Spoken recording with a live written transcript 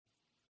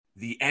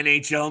The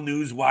NHL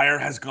news wire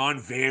has gone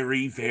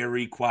very,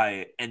 very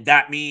quiet. And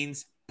that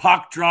means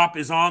puck drop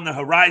is on the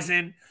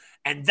horizon.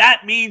 And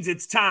that means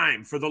it's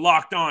time for the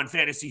Locked On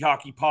Fantasy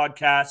Hockey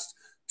Podcast.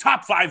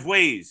 Top 5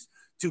 ways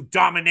to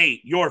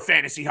dominate your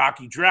fantasy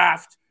hockey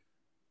draft.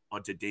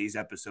 On today's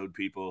episode,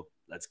 people,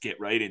 let's get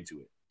right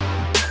into it.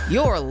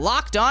 You're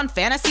Locked On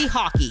Fantasy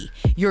Hockey,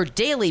 your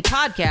daily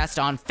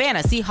podcast on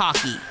fantasy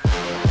hockey.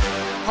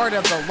 Part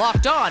of the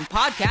Locked On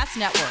Podcast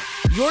Network,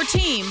 your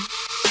team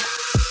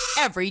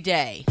every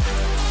day.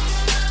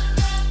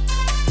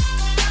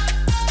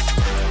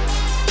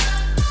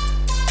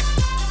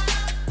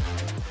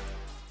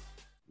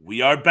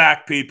 We are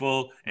back,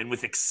 people, and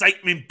with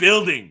excitement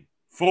building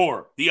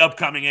for the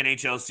upcoming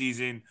NHL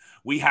season,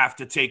 we have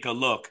to take a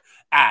look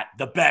at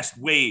the best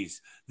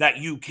ways that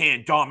you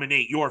can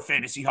dominate your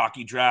fantasy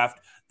hockey draft.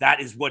 That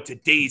is what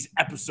today's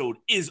episode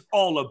is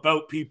all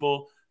about,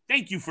 people.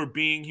 Thank you for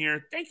being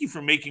here. Thank you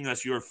for making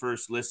us your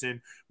first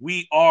listen.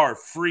 We are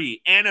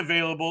free and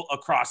available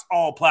across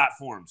all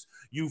platforms.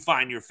 You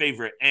find your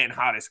favorite and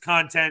hottest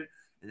content,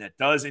 and that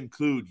does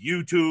include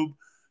YouTube,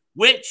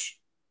 which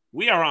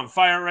we are on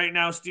fire right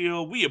now,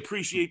 Steele. We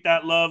appreciate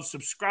that love.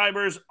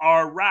 Subscribers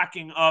are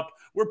racking up.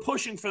 We're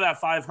pushing for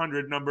that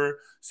 500 number.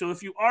 So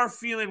if you are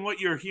feeling what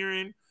you're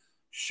hearing,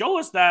 show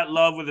us that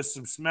love with a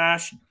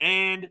smash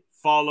and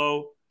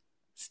follow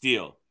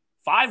Steele.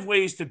 5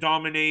 ways to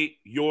dominate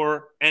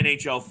your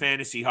NHL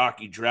fantasy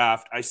hockey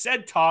draft. I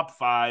said top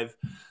 5.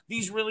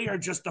 These really are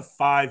just the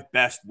 5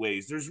 best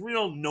ways. There's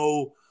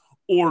no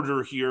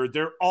order here.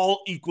 They're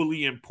all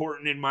equally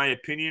important in my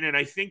opinion, and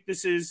I think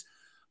this is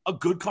a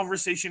good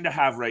conversation to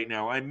have right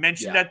now. I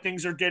mentioned that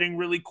things are getting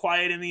really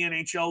quiet in the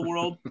NHL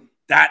world.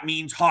 That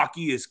means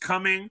hockey is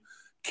coming.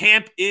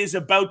 Camp is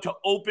about to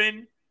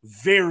open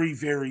very,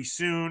 very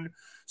soon.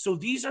 So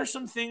these are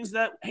some things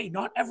that, hey,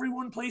 not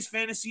everyone plays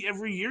fantasy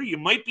every year. You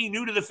might be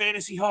new to the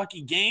fantasy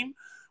hockey game.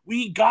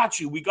 We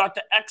got you. We got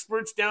the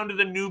experts down to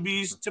the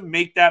newbies to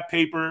make that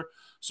paper.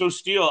 So,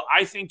 Steele,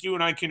 I think you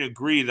and I can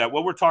agree that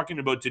what we're talking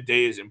about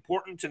today is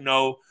important to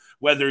know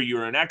whether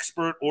you're an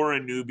expert or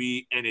a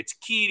newbie, and it's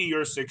key to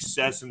your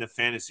success in the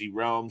fantasy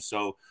realm.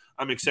 So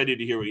I'm excited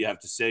to hear what you have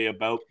to say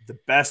about the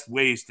best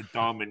ways to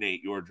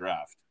dominate your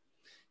draft.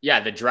 Yeah,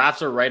 the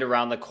drafts are right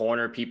around the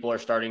corner. People are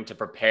starting to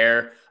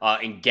prepare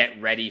and get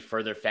ready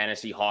for their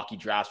fantasy hockey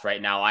drafts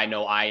right now. I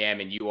know I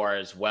am, and you are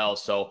as well.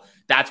 So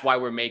that's why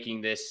we're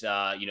making this,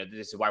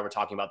 this is why we're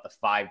talking about the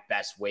 5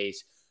 best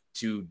ways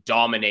to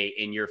dominate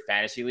in your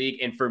fantasy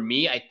league. And for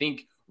me, I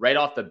think right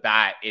off the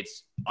bat,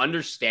 it's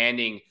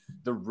understanding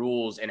the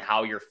rules and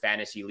how your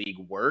fantasy league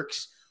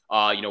works.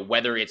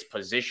 Whether it's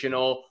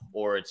positional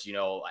or it's,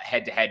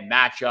 head-to-head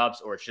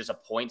matchups or it's just a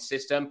point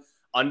system.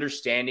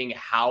 Understanding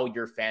how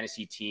your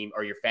fantasy team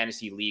or your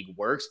fantasy league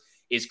works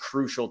is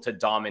crucial to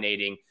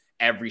dominating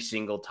every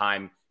single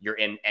time you're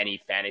in any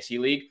fantasy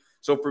league.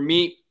 So for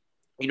me,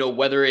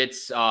 whether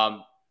it's,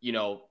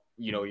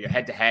 your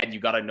head to head, you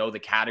got to know the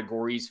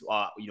categories,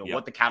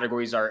 what the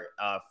categories are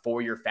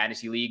for your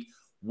fantasy league,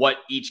 what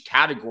each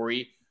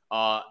category,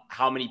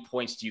 how many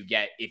points do you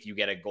get if you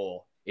get a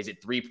goal? Is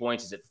it 3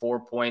 points? Is it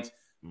 4 points?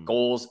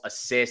 Goals,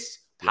 assists,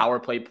 power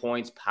play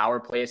points, power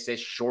play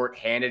assists,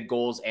 short-handed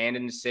goals and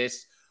an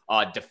assist,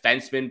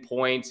 defenseman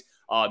points.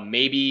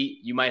 Maybe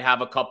you might have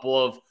a couple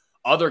of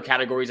other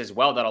categories as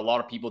well that a lot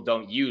of people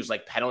don't use,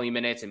 like penalty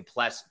minutes and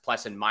plus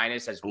and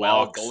minus as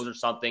well. Those are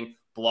something.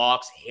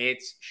 Blocks,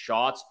 hits,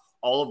 shots,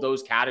 all of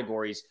those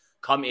categories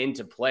come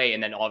into play.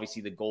 And then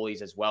obviously the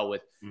goalies as well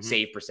with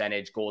save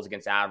percentage, goals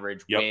against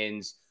average,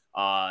 wins,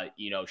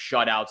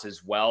 shutouts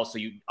as well. So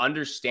you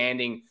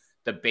understanding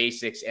the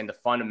basics and the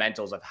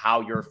fundamentals of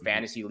how your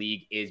fantasy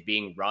league is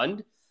being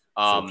run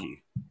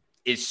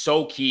is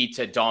so key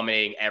to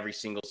dominating every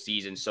single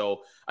season.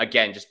 So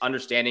again, just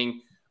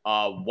understanding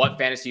what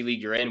fantasy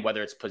league you're in,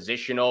 whether it's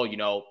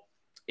positional,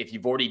 if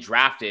you've already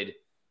drafted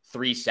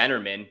 3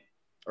 centermen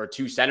or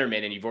 2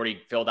 centermen and you've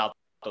already filled out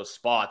those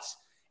spots,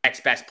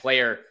 next best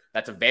player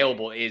that's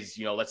available is,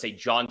 let's say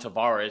John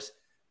Tavares.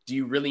 Do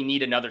you really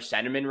need another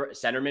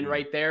centerman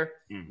right there?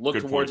 Look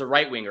towards point. A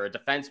right winger, a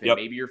defenseman,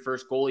 maybe your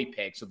first goalie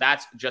pick. So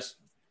that's just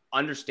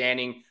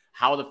understanding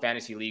how the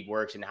fantasy league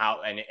works and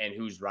how and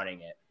who's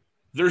running it.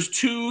 There's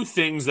 2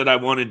 things that I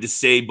wanted to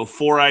say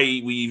before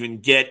we even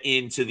get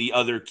into the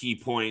other key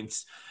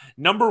points.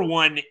 Number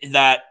 1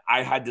 that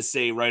I had to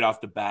say right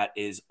off the bat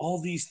is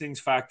all these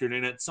things factored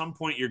in. At some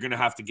point, you're going to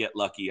have to get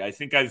lucky. I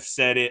think I've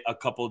said it a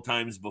couple of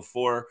times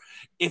before.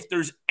 If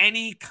there's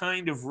any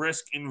kind of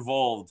risk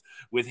involved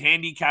with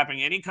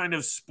handicapping any kind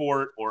of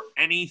sport or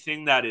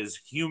anything that is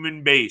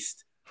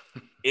human-based,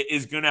 it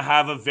is going to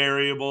have a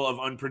variable of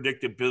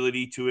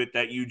unpredictability to it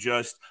that you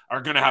just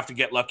are going to have to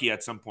get lucky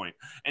at some point.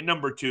 And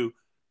number 2,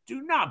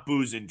 do not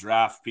booze and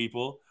draft,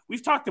 people.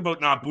 We've talked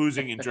about not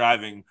boozing and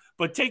driving,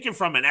 but take it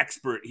from an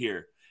expert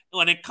here.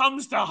 When it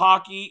comes to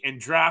hockey and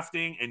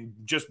drafting and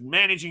just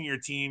managing your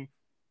team,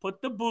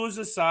 put the booze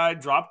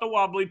aside, drop the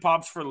wobbly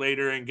pops for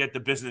later, and get the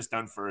business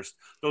done first.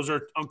 Those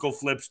are Uncle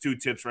Flip's 2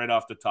 tips right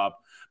off the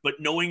top. But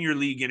knowing your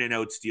league in and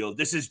out, Steele,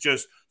 this is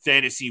just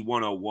fantasy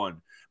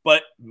 101.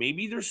 But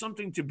maybe there's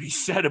something to be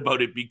said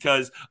about it,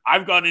 because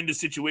I've gotten into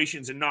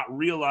situations and not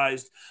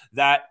realized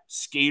that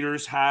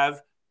skaters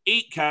have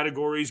 8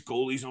 categories,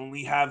 goalies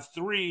only have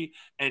 3,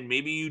 and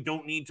maybe you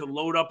don't need to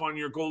load up on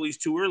your goalies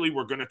too early.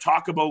 We're going to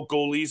talk about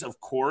goalies,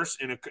 of course,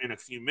 in a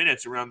few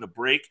minutes around the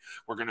break.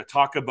 We're going to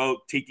talk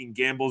about taking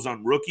gambles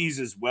on rookies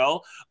as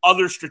well,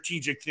 other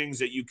strategic things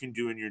that you can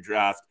do in your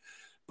draft.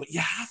 But you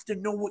have to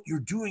know what you're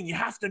doing. You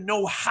have to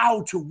know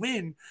how to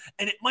win,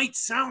 and it might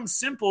sound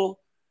simple.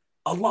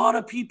 A lot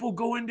of people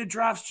go into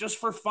drafts just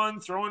for fun,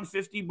 throwing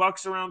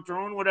 $50 around,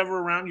 throwing whatever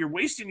around. You're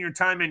wasting your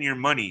time and your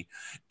money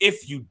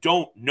if you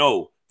don't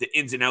know the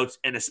ins and outs.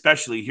 And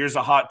especially, here's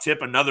a hot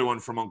tip, another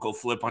one from Uncle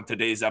Flip on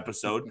today's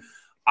episode.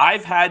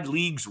 I've had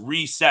leagues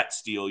reset,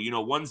 Steele,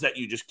 ones that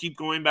you just keep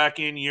going back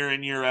in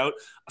year out,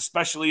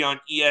 especially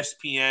on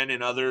ESPN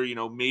and other,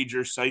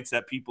 major sites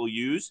that people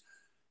use.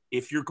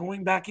 If you're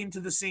going back into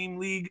the same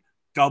league,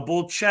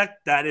 double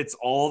check that it's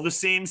all the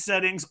same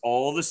settings,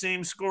 all the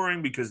same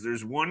scoring, because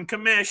there's one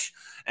commish.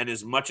 And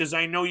as much as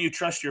I know you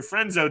trust your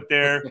friends out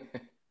there,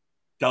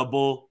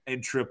 double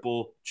and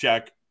triple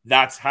check.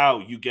 That's how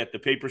you get the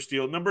paper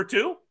steal. Number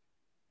 2,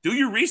 do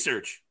your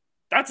research.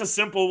 That's a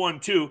simple one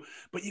too,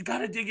 but you got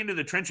to dig into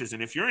the trenches.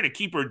 And if you're in a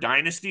keeper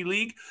dynasty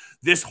league,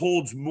 this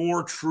holds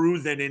more true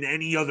than in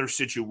any other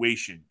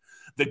situation.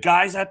 The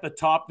guys at the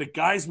top, the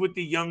guys with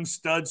the young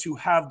studs who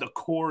have the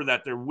core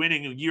that they're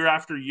winning year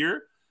after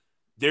year,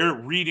 they're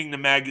reading the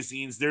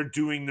magazines. They're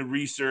doing the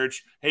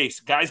research. Hey,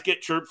 guys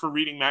get chirped for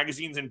reading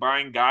magazines and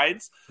buying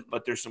guides,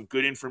 but there's some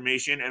good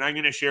information. And I'm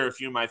going to share a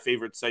few of my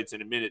favorite sites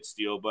in a minute,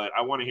 Steele, but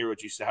I want to hear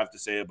what you have to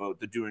say about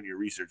the doing your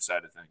research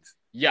side of things.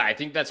 Yeah, I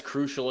think that's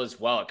crucial as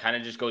well. It kind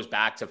of just goes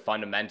back to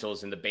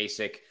fundamentals and the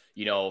basic,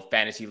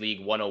 fantasy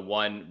league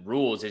 101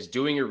 rules is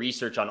doing your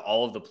research on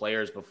all of the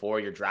players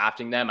before you're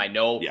drafting them. I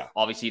know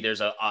obviously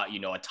there's a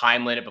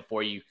time limit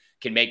before you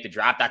can make the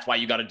draft. That's why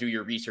you got to do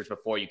your research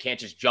before. You can't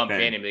just jump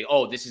in and be,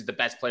 oh, this is the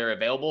best player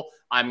available,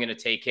 I'm going to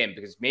take him,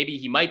 because maybe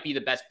he might be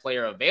the best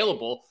player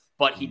available,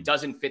 but he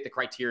doesn't fit the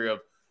criteria of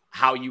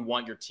how you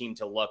want your team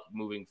to look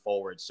moving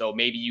forward. So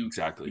maybe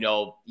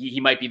he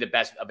might be the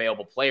best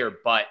available player,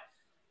 but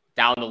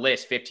down the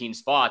list, 15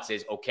 spots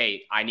is,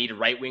 okay, I need a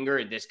right winger,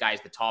 and this guy's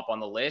the top on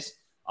the list,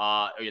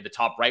 or the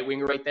top right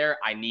winger right there.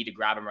 I need to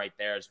grab him right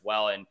there as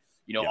well. And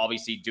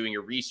obviously doing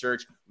your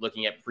research,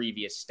 looking at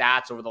previous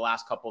stats over the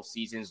last couple of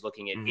seasons,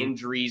 looking at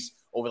injuries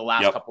over the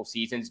last couple of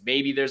seasons.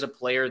 Maybe there's a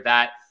player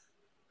that,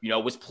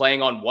 was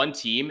playing on one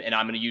team, and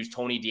I'm going to use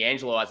Tony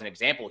DeAngelo as an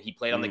example. He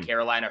played on the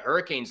Carolina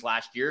Hurricanes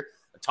last year,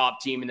 a top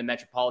team in the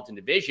Metropolitan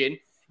Division,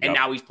 and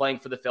now he's playing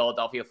for the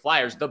Philadelphia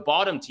Flyers, the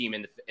bottom team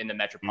in the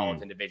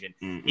Metropolitan Division.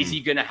 Is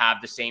he going to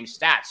have the same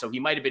stats? So he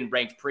might have been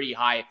ranked pretty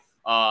high.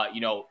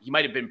 He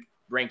might have been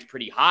ranked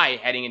pretty high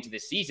heading into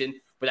this season,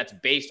 but that's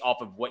based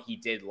off of what he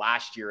did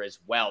last year as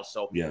well.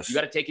 So you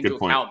got to take into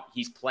account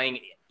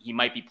he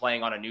might be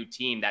playing on a new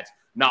team that's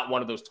not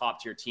one of those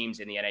top tier teams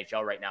in the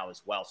NHL right now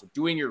as well. So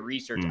doing your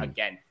research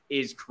again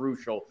is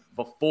crucial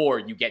before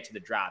you get to the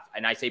draft.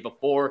 And I say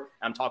before,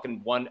 I'm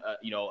talking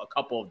a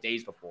couple of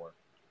days before.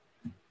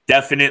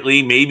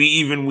 Definitely, maybe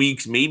even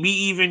weeks, maybe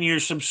even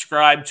you're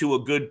subscribed to a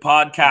good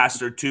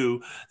podcast or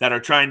two that are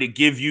trying to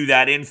give you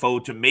that info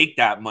to make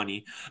that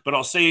money. But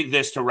I'll say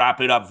this to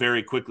wrap it up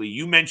very quickly.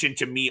 You mentioned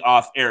to me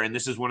off air, and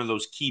this is one of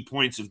those key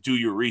points of do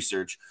your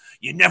research.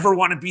 You never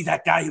want to be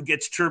that guy who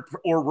gets chirped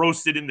or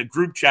roasted in the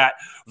group chat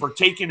for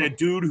taking a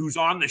dude who's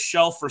on the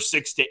shelf for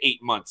 6 to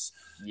 8 months.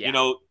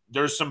 Yeah.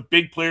 There's some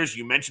big players.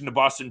 You mentioned the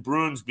Boston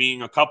Bruins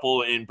being a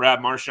couple in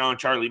Brad Marchand and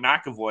Charlie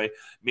McAvoy.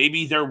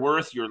 Maybe they're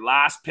worth your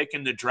last pick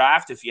in the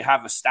draft. If you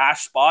have a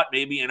stash spot,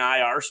 maybe an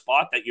IR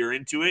spot that you're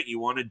into it, you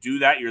want to do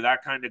that, you're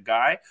that kind of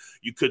guy,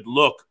 you could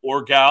look,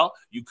 or gal,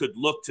 you could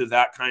look to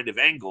that kind of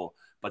angle.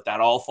 But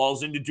that all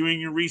falls into doing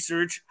your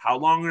research. How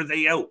long are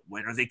they out?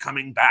 When are they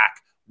coming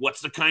back?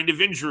 What's the kind of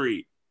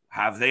injury?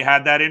 Have they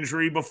had that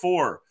injury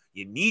before?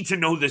 You need to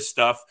know this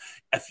stuff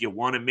if you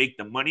want to make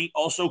the money.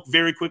 Also,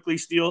 very quickly,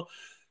 Steele,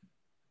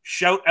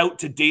 shout out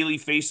to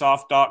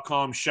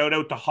dailyfaceoff.com, shout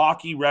out to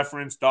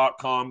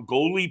hockeyreference.com,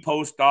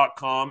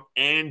 goaliepost.com,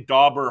 and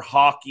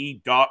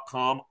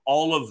dauberhockey.com.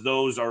 All of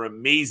those are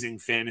amazing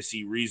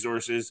fantasy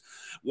resources,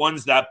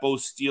 ones that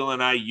both Steele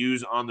and I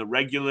use on the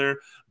regular.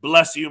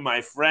 Bless you, my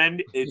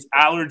friend. It's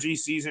allergy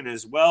season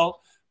as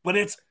well, but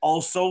it's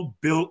also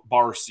Built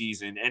Bar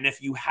season. And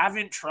if you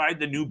haven't tried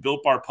the new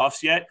Built Bar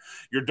Puffs yet,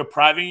 you're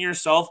depriving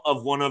yourself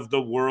of one of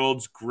the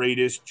world's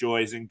greatest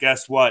joys. And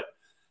guess what?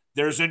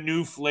 There's a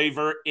new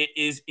flavor. It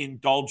is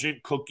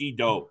indulgent cookie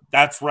dough.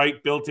 That's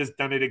right. Built has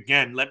done it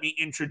again. Let me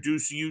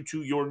introduce you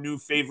to your new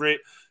favorite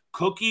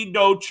cookie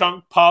dough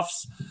chunk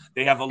puffs.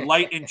 They have a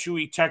light and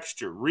chewy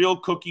texture, real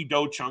cookie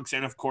dough chunks.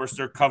 And of course,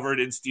 they're covered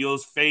in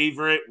Steele's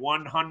favorite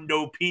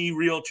 100p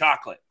real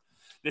chocolate.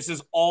 This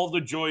is all the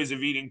joys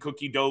of eating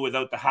cookie dough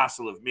without the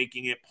hassle of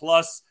making it.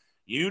 Plus,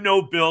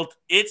 Built,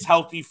 it's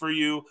healthy for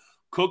you.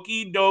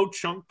 Cookie dough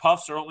chunk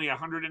puffs are only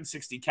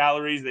 160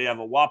 calories. They have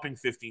a whopping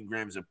 15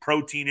 grams of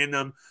protein in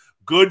them.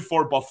 Good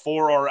for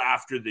before or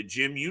after the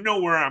gym. You know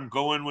where I'm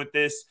going with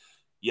this.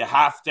 You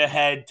have to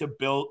head to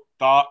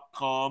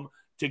built.com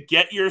to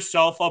get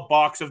yourself a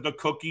box of the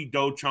cookie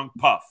dough chunk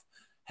puff.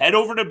 Head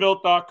over to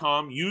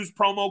built.com, use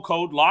promo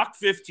code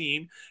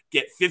LOCK15,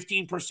 get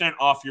 15%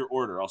 off your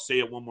order. I'll say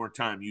it one more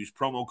time. Use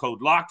promo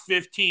code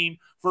LOCK15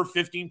 for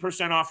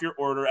 15% off your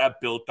order at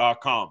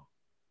built.com.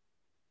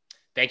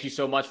 Thank you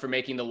so much for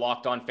making the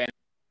Locked On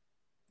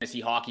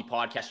Fantasy Hockey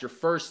Podcast your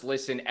first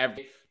listen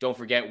every. Don't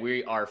forget,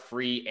 we are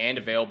free and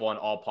available on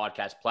all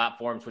podcast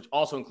platforms, which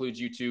also includes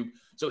YouTube.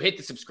 So hit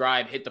the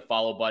subscribe, hit the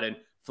follow button.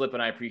 Flip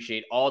and I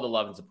appreciate all the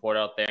love and support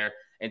out there.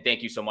 And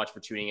thank you so much for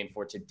tuning in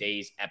for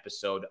today's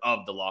episode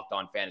of the Locked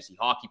On Fantasy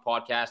Hockey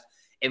Podcast.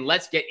 And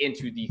let's get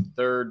into the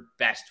third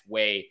best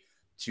way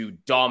to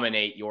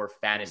dominate your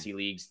fantasy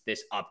leagues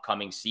this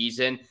upcoming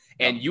season.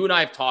 And you and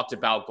I have talked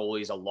about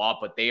goalies a lot,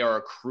 but they are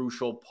a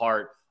crucial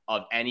part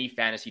of any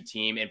fantasy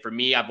team. And for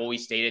me, I've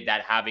always stated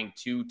that having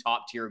two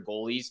top-tier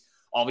goalies,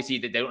 obviously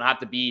that they don't have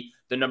to be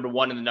the number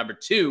one and the number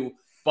two,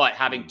 but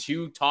having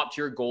two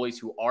top-tier goalies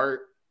who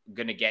are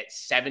going to get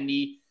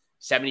 75%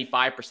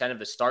 of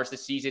the starts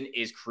this season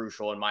is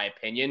crucial in my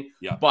opinion.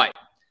 Yeah. But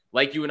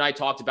like you and I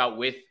talked about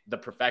with the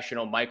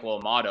professional Michael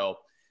Amato,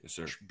 yes,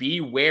 sir, be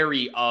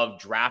wary of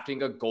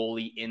drafting a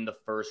goalie in the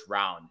first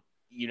round.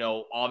 You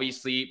know,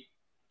 obviously,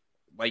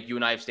 like you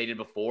and I have stated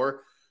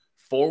before,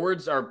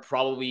 forwards are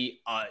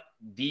probably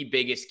the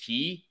biggest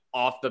key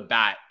off the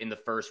bat in the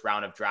first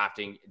round of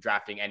drafting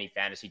any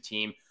fantasy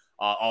team.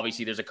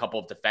 Obviously, there's a couple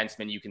of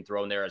defensemen you can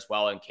throw in there as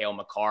well, and Cale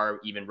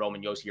Makar, even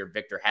Roman Josi or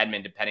Victor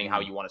Hedman, depending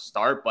how you want to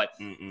start. But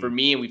for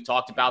me, and we've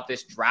talked about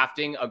this,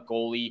 drafting a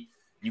goalie,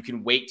 you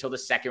can wait till the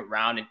second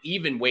round and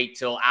even wait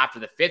till after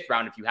the fifth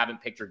round if you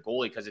haven't picked your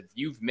goalie. Because if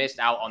you've missed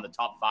out on the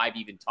top five,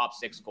 even top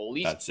six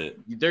goalies, that's it.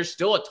 There's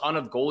still a ton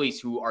of goalies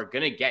who are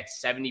going to get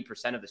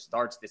 70% of the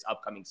starts this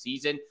upcoming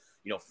season.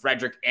 You know,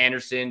 Frederick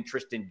Anderson,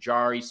 Tristan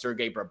Jarry,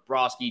 Sergei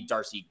Bobrovsky,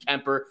 Darcy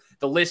Kemper.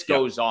 The list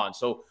goes on.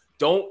 So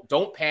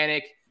don't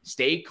panic.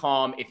 Stay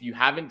calm. If you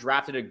haven't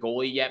drafted a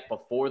goalie yet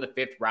before the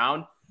fifth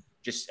round,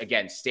 just,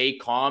 again, stay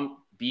calm,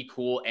 be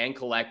cool, and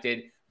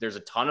collected. There's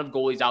a ton of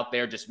goalies out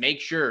there. Just make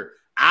sure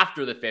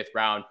after the fifth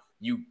round,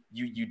 you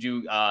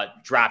do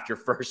draft your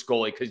first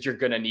goalie because you're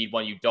going to need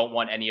one. You don't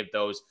want any of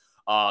those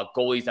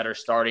goalies that are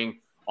starting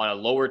on a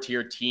lower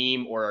tier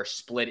team or are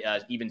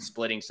even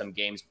splitting some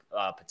games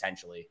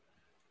potentially.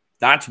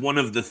 That's one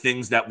of the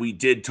things that we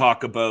did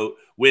talk about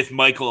with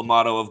Michael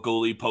Amato of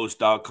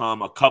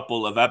GoaliePost.com a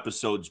couple of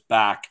episodes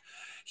back.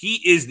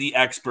 He is the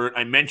expert.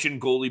 I mentioned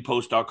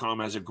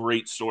GoaliePost.com as a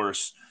great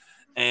source,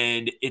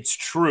 and it's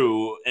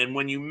true. And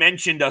when you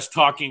mentioned us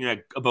talking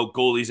about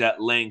goalies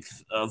at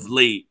length of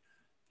late,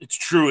 it's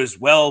true as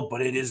well,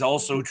 but it is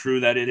also true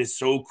that it is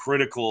so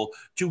critical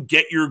to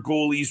get your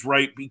goalies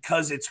right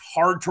because it's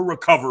hard to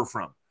recover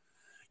from.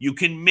 You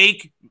can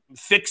make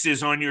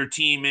fixes on your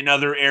team in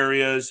other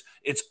areas.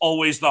 It's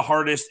always the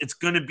hardest. It's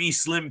going to be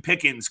slim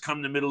pickings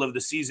come the middle of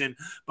the season,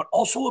 but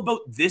also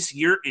about this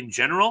year in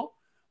general,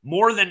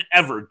 more than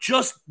ever,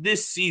 just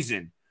this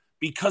season,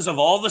 because of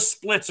all the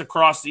splits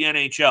across the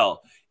NHL.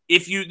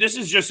 This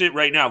is just it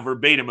right now,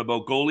 verbatim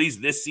about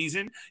goalies this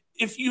season.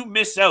 If you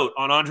miss out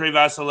on Andrei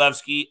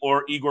Vasilevsky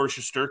or Igor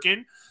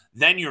Shesterkin,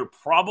 then you're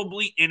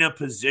probably in a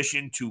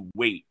position to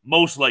wait,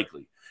 most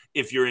likely.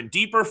 If you're in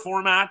deeper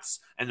formats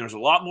and there's a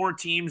lot more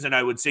teams, and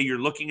I would say you're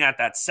looking at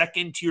that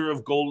second tier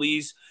of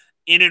goalies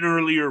in an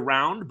earlier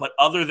round, but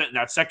other than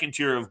that second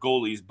tier of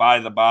goalies, by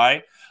the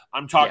by,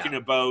 I'm talking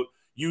about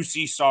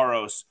UC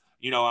Saros.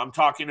 You know, I'm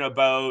talking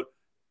about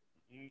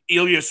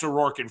Ilya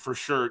Sorokin for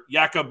sure,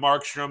 Jakob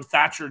Markstrom,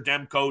 Thatcher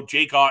Demko,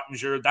 Jake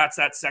Ottinger. That's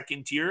that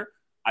second tier.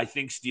 I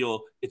think,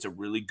 Steele, it's a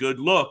really good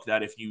look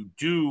that if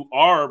you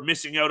are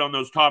missing out on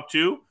those top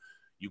two,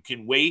 you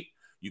can wait.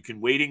 You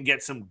can wait and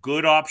get some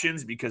good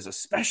options because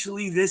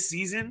especially this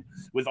season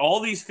with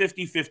all these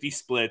 50-50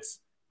 splits,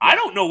 I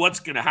don't know what's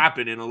going to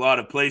happen in a lot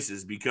of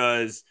places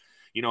because,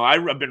 you know,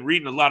 I've been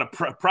reading a lot of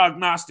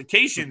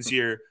prognostications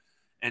here,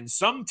 and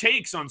some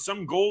takes on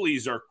some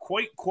goalies are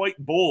quite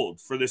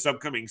bold for this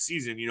upcoming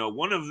season. You know,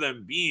 one of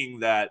them being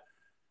that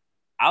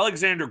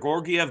Alexander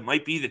Georgiev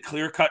might be the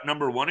clear-cut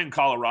number one in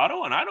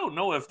Colorado, and I don't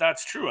know if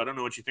that's true. I don't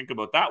know what you think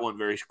about that one.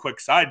 Very quick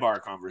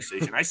sidebar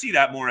conversation. I see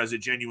that more as a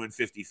genuine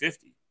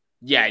 50-50.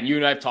 Yeah, and you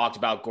and I have talked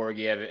about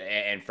Georgiev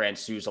and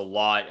Francouz a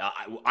lot.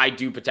 I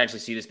do potentially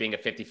see this being a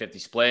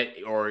 50-50 split,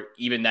 or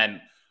even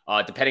then,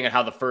 depending on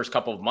how the first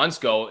couple of months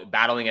go,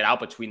 battling it out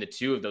between the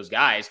two of those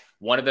guys.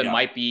 One of them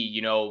might be,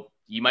 you know,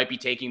 you might be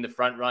taking the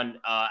front run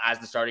as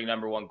the starting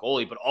number one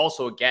goalie, but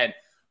also, again,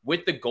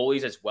 with the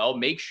goalies as well,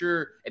 make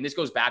sure, and this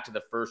goes back to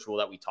the first rule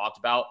that we talked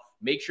about,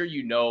 make sure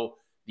you know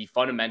the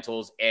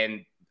fundamentals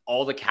and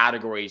all the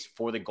categories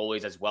for the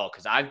goalies as well.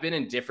 Because I've been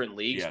in different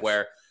leagues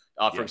where,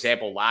 for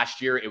example, last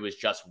year it was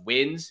just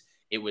wins,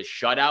 it was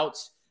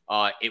shutouts,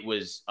 it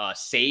was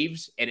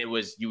saves, and it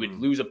was you would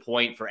lose a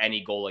point for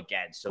any goal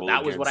against. So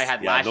that was what I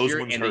had last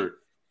year.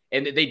 And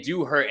And they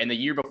do hurt. And the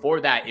year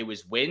before that, it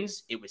was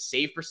wins, it was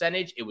save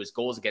percentage, it was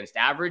goals against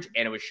average,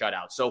 and it was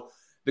shutouts. So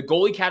the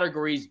goalie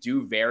categories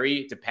do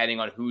vary depending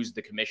on who's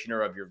the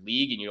commissioner of your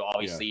league. And,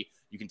 obviously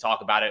you can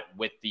talk about it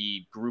with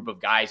the group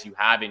of guys you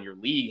have in your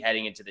league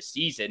heading into the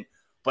season.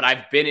 But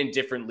I've been in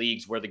different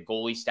leagues where the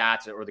goalie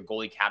stats or the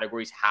goalie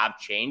categories have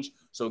changed.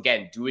 So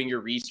again, doing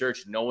your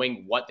research,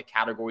 knowing what the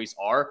categories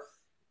are,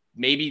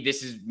 maybe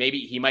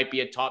he might be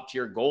a top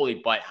tier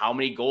goalie, but how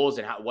many goals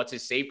and what's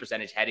his save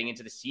percentage heading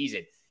into the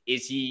season?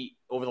 Is he,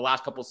 over the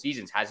last couple of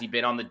seasons, has he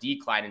been on the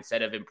decline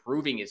instead of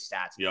improving his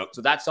stats? Yep.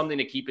 So that's something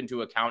to keep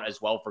into account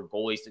as well for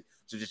goalies.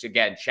 So just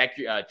again, check,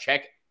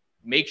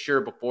 make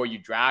sure before you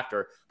draft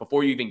or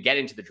before you even get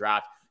into the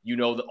draft,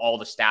 all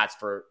the stats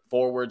for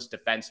forwards,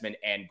 defensemen,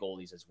 and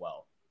goalies as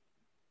well.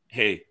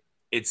 Hey,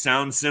 it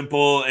sounds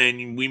simple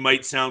and we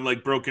might sound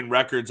like broken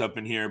records up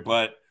in here,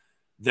 but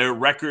they're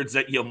records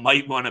that you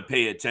might want to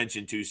pay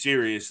attention to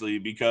seriously,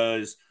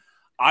 because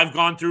I've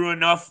gone through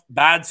enough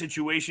bad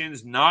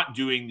situations not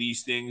doing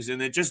these things,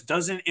 and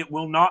it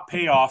will not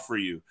pay off for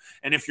you.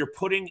 And if you're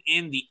putting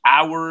in the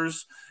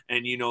hours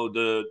and,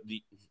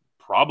 the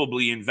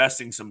probably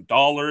investing some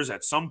dollars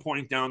at some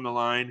point down the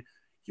line,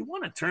 you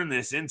want to turn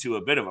this into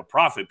a bit of a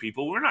profit,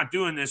 people. We're not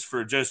doing this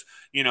for just,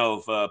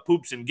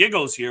 poops and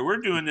giggles here. We're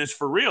doing this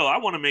for real. I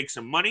want to make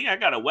some money. I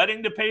got a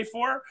wedding to pay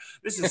for.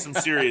 This is some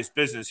serious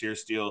business here,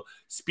 Steele.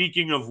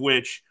 Speaking of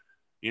which,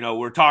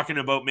 we're talking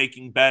about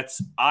making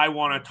bets. I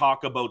want to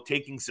talk about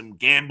taking some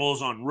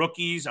gambles on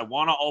rookies. I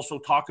want to also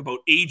talk about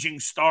aging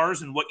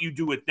stars and what you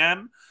do with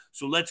them.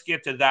 So let's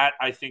get to that,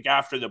 I think,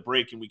 after the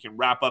break, and we can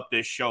wrap up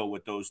this show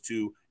with those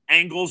two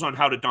angles on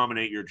how to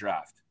dominate your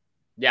draft.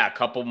 Yeah, a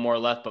couple more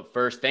left. But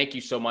first, thank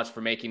you so much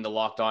for making the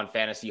Locked On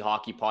Fantasy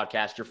Hockey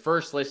Podcast your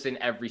first listen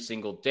every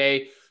single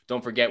day.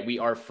 Don't forget, we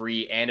are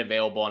free and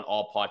available on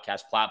all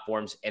podcast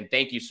platforms. And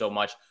thank you so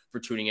much for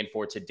tuning in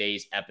for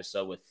today's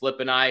episode with Flip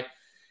and I.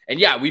 And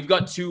yeah, we've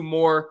got two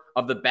more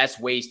of the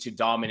best ways to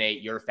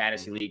dominate your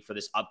fantasy league for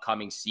this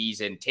upcoming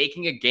season.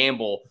 Taking a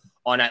gamble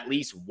on at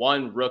least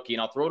one rookie.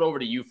 And I'll throw it over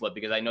to you, Flip,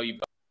 because I know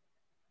you've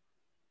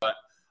got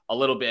a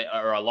little bit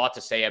or a lot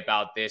to say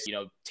about this.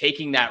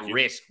 Taking that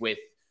risk with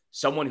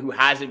someone who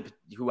hasn't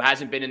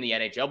been in the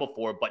NHL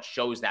before, but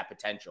shows that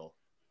potential.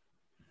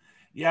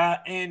 Yeah,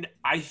 and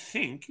I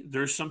think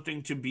there's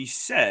something to be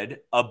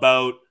said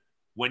about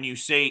when you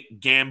say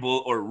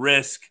gamble or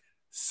risk.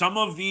 Some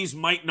of these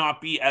might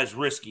not be as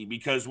risky,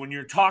 because when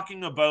you're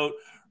talking about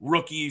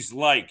rookies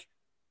like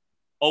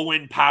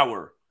Owen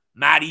Power,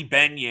 Matty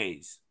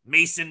Beniers,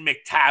 Mason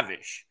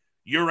McTavish,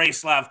 Juraj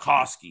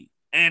Slafkovsky,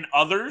 and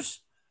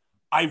others,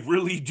 I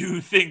really do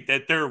think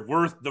that they're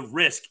worth the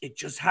risk. It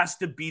just has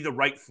to be the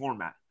right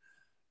format.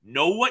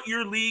 Know what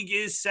your league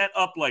is set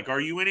up like. Are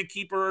you in a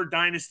keeper or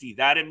dynasty?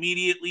 That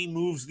immediately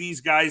moves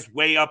these guys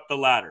way up the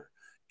ladder.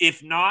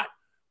 If not,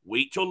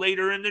 wait till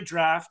later in the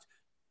draft.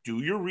 Do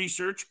your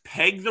research.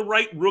 Peg the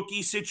right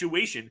rookie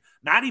situation.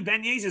 Matty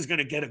Beniers is going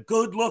to get a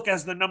good look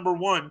as the number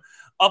one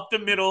up the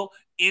middle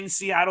in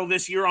Seattle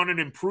this year on an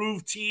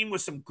improved team with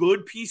some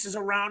good pieces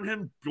around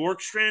him.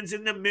 Bjorkstrand's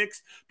in the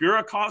mix.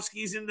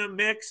 Burakovsky's in the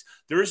mix.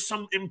 There's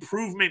some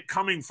improvement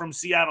coming from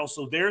Seattle.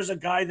 So there's a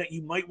guy that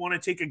you might want to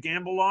take a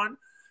gamble on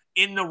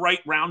in the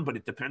right round, but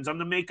it depends on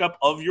the makeup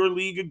of your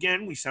league.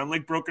 Again, we sound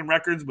like broken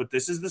records, but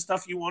this is the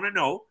stuff you want to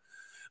know.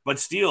 But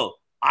Steele,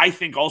 I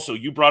think also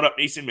you brought up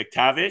Mason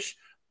McTavish.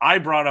 I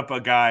brought up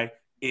a guy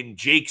in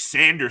Jake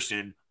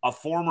Sanderson, a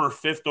former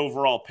 5th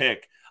overall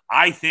pick.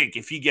 I think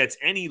if he gets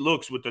any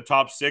looks with the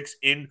top 6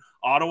 in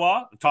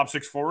Ottawa, the top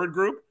 6 forward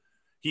group,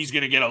 he's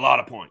going to get a lot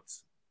of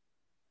points.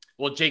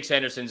 Well, Jake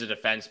Sanderson's a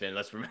defenseman.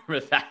 Let's remember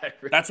that.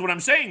 That's what I'm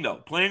saying, though.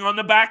 Playing on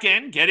the back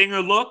end, getting a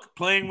look,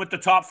 playing with the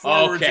top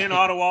forwards in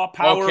Ottawa,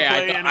 power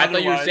play, and I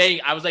thought you were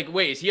saying, I was like,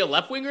 wait, is he a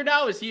left winger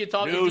now? Is he a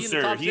top? No,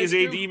 sir. He is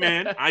a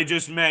D-man. I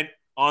just meant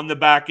on the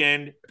back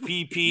end,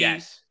 PP.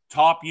 Yes.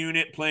 Top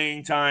unit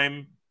playing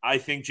time. I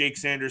think Jake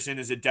Sanderson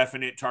is a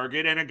definite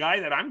target and a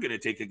guy that I'm going to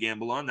take a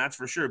gamble on, that's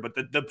for sure. But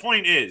the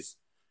point is,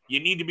 you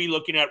need to be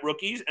looking at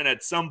rookies, and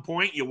at some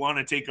point, you want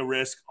to take a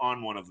risk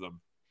on one of them.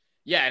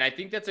 Yeah, and I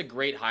think that's a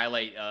great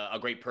highlight, a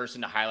great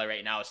person to highlight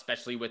right now,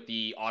 especially with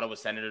the Ottawa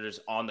Senators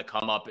on the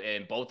come up,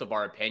 and both of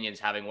our opinions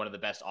having one of the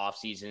best off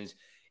seasons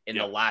in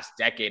the last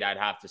decade, I'd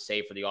have to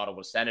say, for the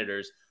Ottawa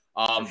Senators.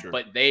 Sure.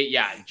 But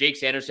Jake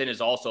Sanderson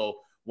is also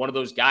one of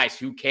those guys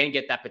who can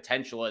get that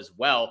potential as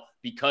well,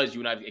 because you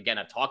and I, again,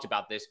 I've talked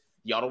about this.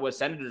 The Ottawa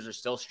Senators are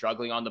still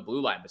struggling on the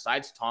blue line.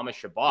 Besides Thomas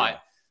Chabot,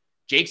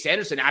 Jake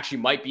Sanderson actually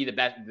might be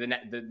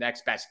the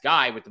next best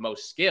guy with the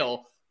most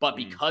skill, but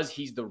because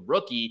he's the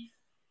rookie,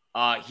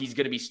 he's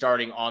going to be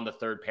starting on the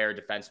third pair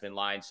defenseman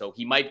line. So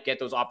he might get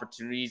those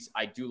opportunities.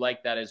 I do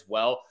like that as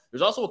well.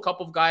 There's also a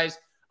couple of guys,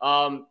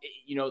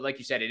 like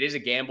you said, it is a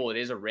gamble. It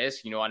is a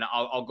risk, and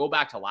I'll go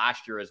back to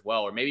last year as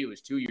well, or maybe it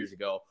was 2 years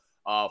ago.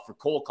 For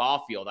Cole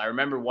Caulfield. I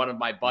remember one of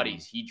my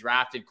buddies, he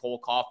drafted Cole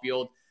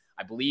Caulfield,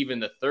 I believe in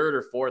the 3rd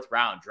or 4th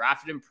round,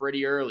 drafted him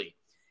pretty early.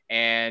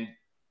 And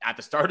at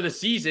the start of the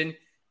season,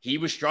 he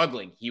was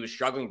struggling. He was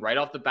struggling right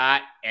off the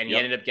bat, and he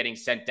ended up getting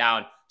sent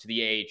down to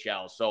the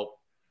AHL. So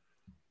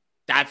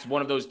that's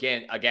one of those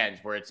again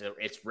where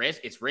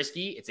it's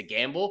risky, it's a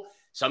gamble.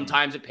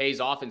 Sometimes it pays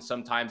off and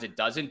sometimes it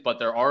doesn't. But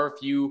there are a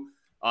few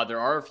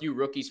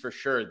rookies for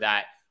sure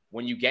that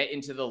when you get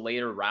into the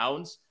later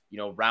rounds,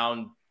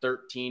 round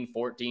 13,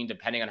 14,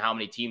 depending on how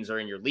many teams are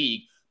in your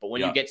league. But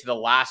when you get to the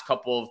last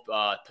couple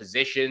of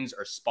positions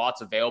or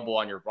spots available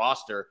on your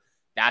roster,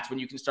 that's when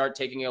you can start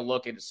taking a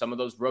look at some of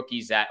those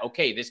rookies that,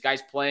 okay, this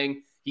guy's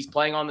playing. He's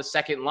playing on the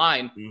second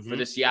line for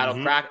the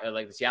Seattle Kraken,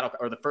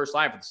 or the first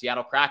line for the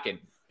Seattle Kraken.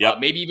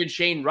 Maybe even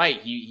Shane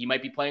Wright. He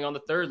might be playing on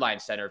the third line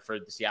center for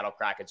the Seattle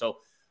Kraken. So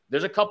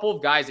there's a couple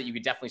of guys that you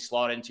could definitely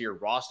slot into your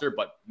roster,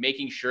 but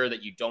making sure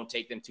that you don't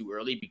take them too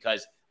early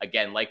because,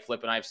 again, like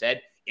Flip and I have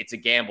said, it's a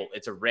gamble,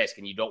 it's a risk,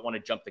 and you don't want to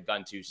jump the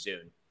gun too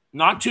soon.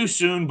 Not too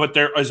soon, but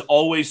there is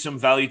always some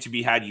value to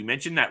be had. You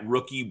mentioned that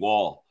rookie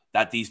wall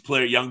that these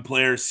young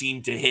players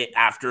seem to hit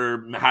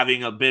after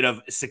having a bit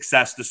of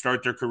success to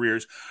start their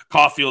careers.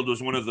 Caulfield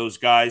was one of those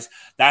guys.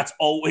 That's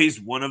always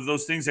one of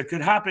those things that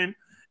could happen.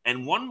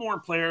 And one more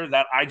player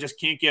that I just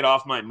can't get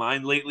off my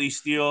mind lately,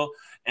 Steele,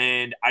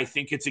 and I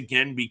think it's,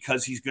 again,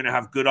 because he's going to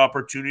have good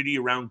opportunity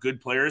around good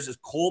players, is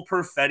Cole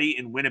Perfetti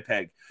in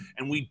Winnipeg.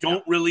 And we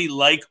don't really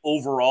like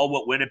overall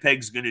what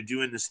Winnipeg's going to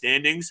do in the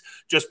standings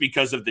just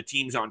because of the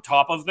teams on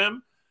top of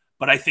them.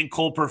 But I think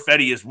Cole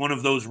Perfetti is one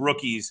of those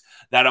rookies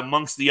that,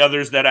 amongst the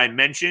others that I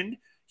mentioned,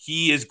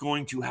 he is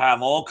going to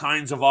have all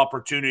kinds of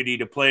opportunity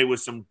to play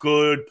with some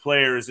good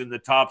players in the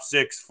top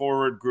 6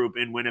 forward group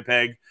in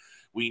Winnipeg.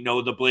 We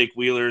know the Blake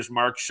Wheelers,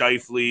 Mark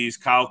Scheifele's,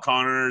 Kyle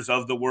Connors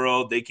of the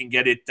world. They can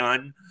get it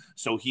done.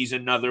 So he's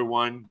another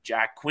one.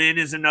 Jack Quinn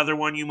is another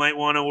one you might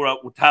want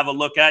to have a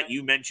look at.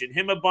 You mentioned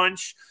him a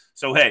bunch.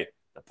 So, hey,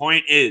 the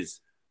point is,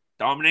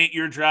 dominate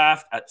your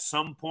draft. At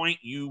some point,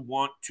 you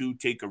want to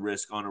take a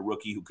risk on a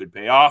rookie who could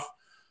pay off.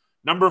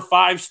 Number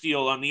 5,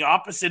 Steele, on the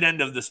opposite end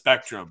of the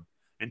spectrum.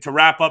 And to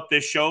wrap up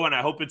this show, and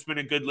I hope it's been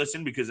a good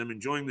listen because I'm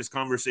enjoying this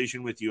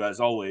conversation with you as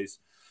always,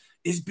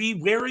 is be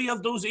wary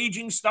of those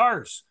aging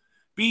stars.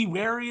 Be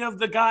wary of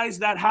the guys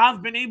that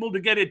have been able to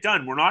get it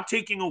done. We're not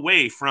taking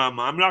away from,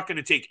 I'm not going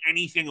to take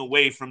anything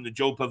away from the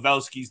Joe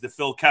Pavelskis, the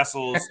Phil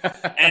Kessels,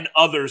 and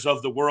others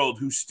of the world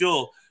who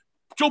still,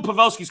 Joe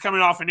Pavelski's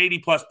coming off an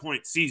 80-plus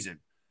point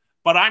season.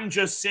 But I'm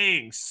just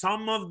saying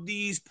some of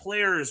these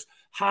players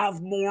have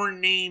more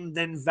name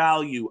than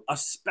value,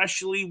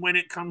 especially when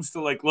it comes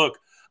to look,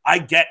 I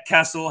get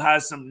Kessel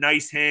has some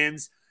nice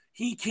hands.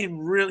 He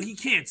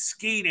can't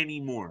skate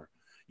anymore.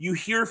 You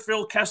hear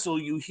Phil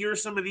Kessel, you hear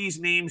some of these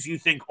names, you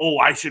think, oh,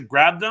 I should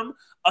grab them,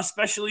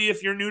 especially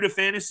if you're new to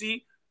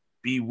fantasy.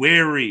 Be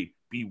wary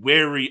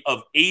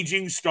of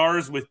aging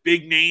stars with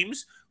big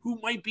names who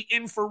might be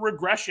in for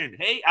regression.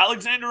 Hey,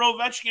 Alexander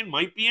Ovechkin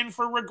might be in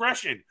for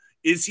regression.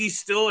 Is he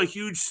still a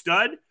huge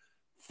stud?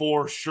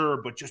 For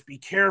sure, but just be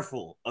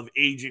careful of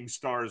aging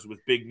stars with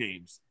big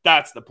names.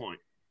 That's the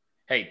point.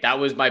 Hey, that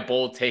was my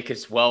bold take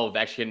as well.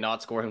 Ovechkin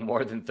not scoring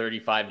more than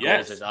 35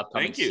 goals this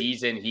upcoming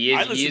season. He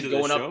is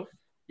going up.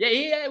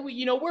 Yeah,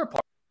 we're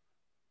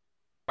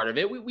part of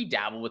it. We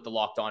dabble with the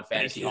Locked On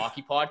Fantasy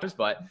Hockey podcast,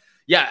 but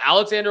yeah,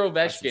 Alexander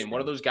Ovechkin,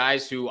 one of those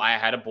guys who I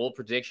had a bold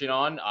prediction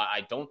on.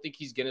 I don't think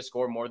he's going to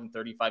score more than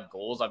 35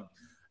 goals.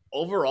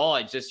 Overall,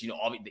 I just,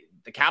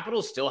 the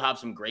Capitals still have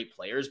some great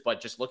players, but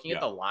just looking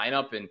at the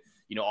lineup and,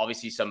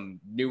 obviously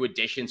some new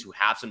additions who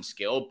have some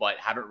skill, but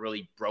haven't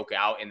really broke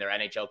out in their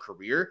NHL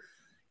career.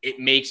 It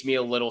makes me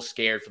a little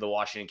scared for the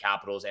Washington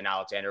Capitals and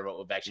Alexander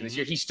Ovechkin this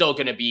year. He's still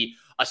going to be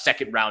a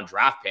second-round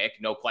draft pick,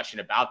 no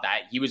question about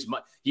that. He was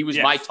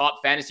my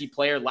top fantasy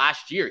player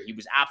last year. He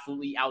was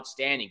absolutely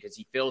outstanding because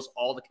he fills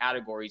all the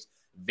categories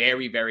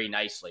very, very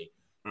nicely.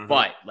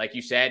 But like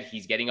you said,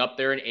 he's getting up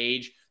there in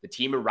age. The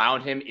team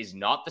around him is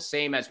not the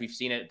same as we've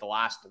seen it the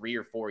last 3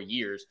 or 4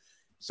 years.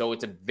 So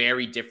it's a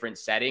very different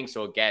setting.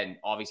 So again,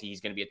 obviously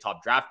he's going to be a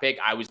top draft pick.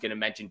 I was going to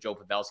mention Joe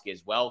Pavelski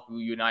as well, who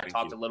you and I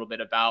talked a little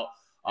bit about.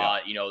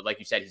 Like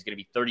you said, he's going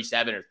to be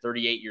 37 or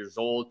 38 years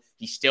old.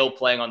 He's still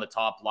playing on the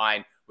top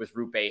line with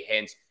Rupe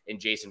Hintz and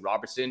Jason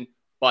Robertson.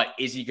 But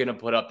is he going to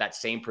put up that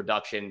same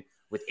production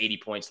with 80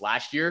 points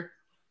last year?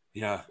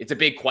 Yeah. It's a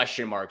big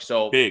question mark.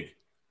 So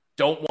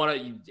don't want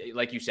to,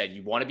 like you said,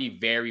 you want to be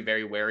very,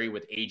 very wary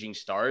with aging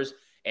stars,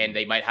 and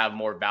they might have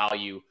more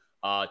value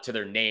to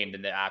their name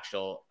than the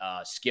actual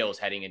skills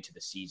heading into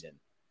the season.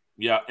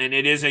 Yeah, and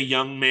it is a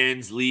young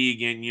man's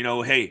league, and,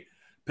 hey,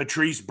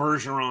 Patrice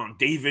Bergeron,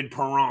 David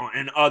Perron,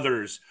 and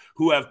others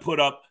who have put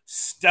up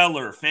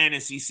stellar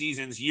fantasy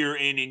seasons year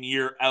in and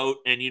year out,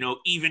 and,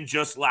 even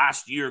just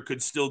last year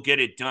could still get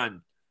it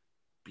done.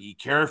 Be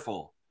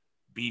careful.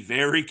 Be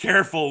very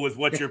careful with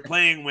what you're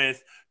playing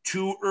with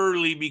too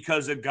early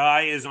because a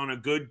guy is on a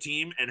good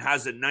team and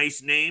has a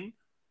nice name.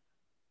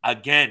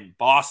 Again,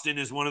 Boston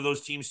is one of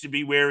those teams to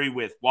be wary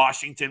with.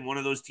 Washington, one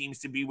of those teams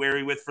to be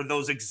wary with for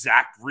those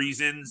exact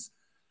reasons.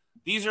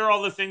 These are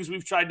all the things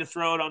we've tried to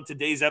throw out on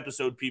today's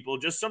episode, people.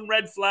 Just some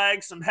red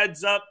flags, some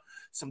heads up,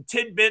 some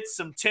tidbits,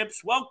 some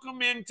tips.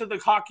 Welcome into the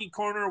Hockey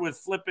Corner with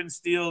Flip and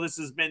Steele. This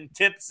has been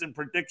tips and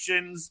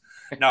predictions.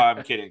 No,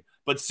 I'm kidding.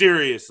 But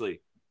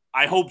seriously,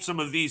 I hope some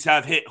of these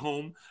have hit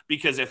home,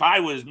 because if I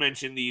was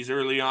mentioned these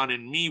early on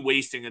and me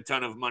wasting a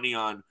ton of money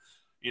on,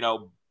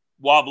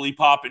 wobbly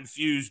pop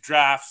infused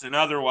drafts and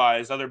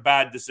otherwise other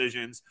bad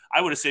decisions,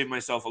 I would have saved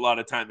myself a lot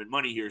of time and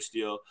money here,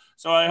 Steele.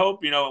 So I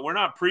hope, we're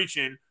not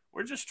preaching.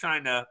 We're just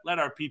trying to let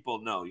our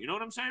people know. You know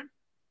what I'm saying?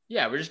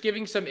 Yeah, we're just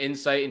giving some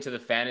insight into the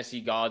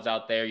fantasy gods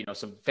out there,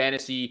 some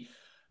fantasy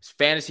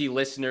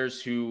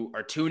listeners who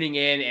are tuning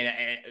in,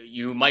 and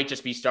you might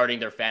just be starting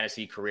their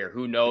fantasy career.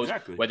 Who knows?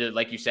 Exactly. Whether,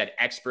 like you said,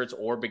 experts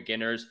or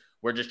beginners.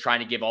 We're just trying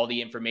to give all the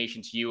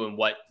information to you and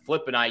what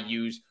Flip and I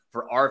use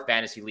for our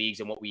fantasy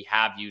leagues and what we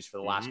have used for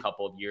the last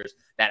couple of years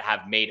that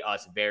have made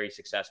us very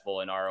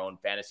successful in our own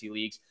fantasy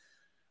leagues.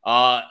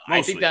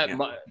 I think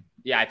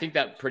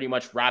that pretty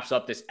much wraps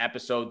up this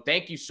episode.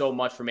 Thank you so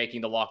much for making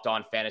the Locked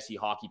On Fantasy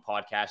Hockey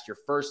Podcast your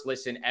first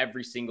listen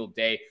every single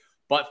day.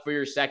 But for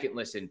your second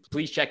listen,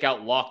 please check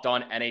out Locked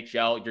On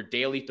NHL, your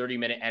daily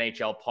 30-minute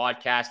NHL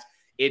podcast.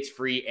 It's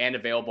free and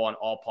available on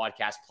all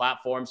podcast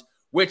platforms,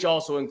 which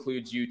also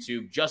includes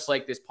YouTube. Just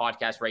like this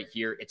podcast right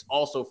here, it's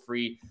also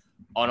free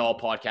on all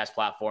podcast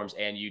platforms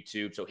and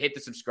YouTube. So hit the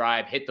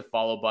subscribe, hit the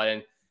follow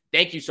button.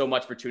 Thank you so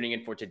much for tuning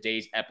in for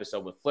today's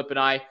episode with Flip and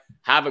I.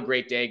 Have a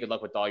great day. Good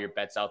luck with all your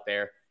bets out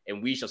there,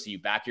 and we shall see you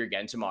back here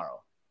again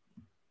tomorrow.